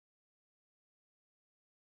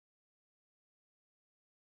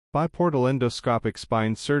Biportal endoscopic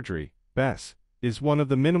spine surgery, BES, is one of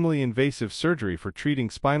the minimally invasive surgery for treating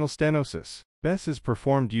spinal stenosis. BES is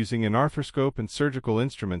performed using an arthroscope and surgical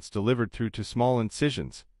instruments delivered through to small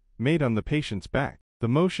incisions, made on the patient's back. The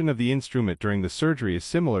motion of the instrument during the surgery is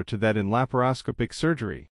similar to that in laparoscopic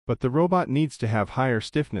surgery, but the robot needs to have higher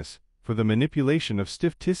stiffness for the manipulation of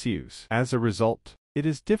stiff tissues. As a result, it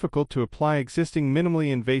is difficult to apply existing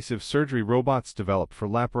minimally invasive surgery robots developed for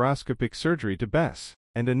laparoscopic surgery to BES,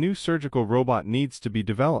 and a new surgical robot needs to be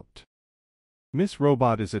developed. MIS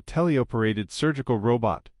robot is a teleoperated surgical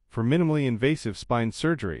robot for minimally invasive spine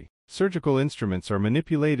surgery. Surgical instruments are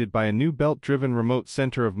manipulated by a new belt-driven remote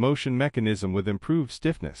center of motion mechanism with improved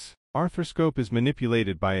stiffness. Arthroscope is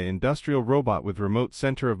manipulated by an industrial robot with remote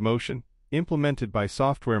center of motion, implemented by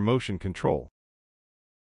software motion control.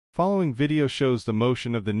 Following video shows the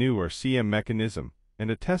motion of the new RCM mechanism, and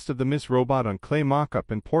a test of the MIS robot on clay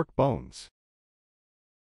mock-up and pork bones.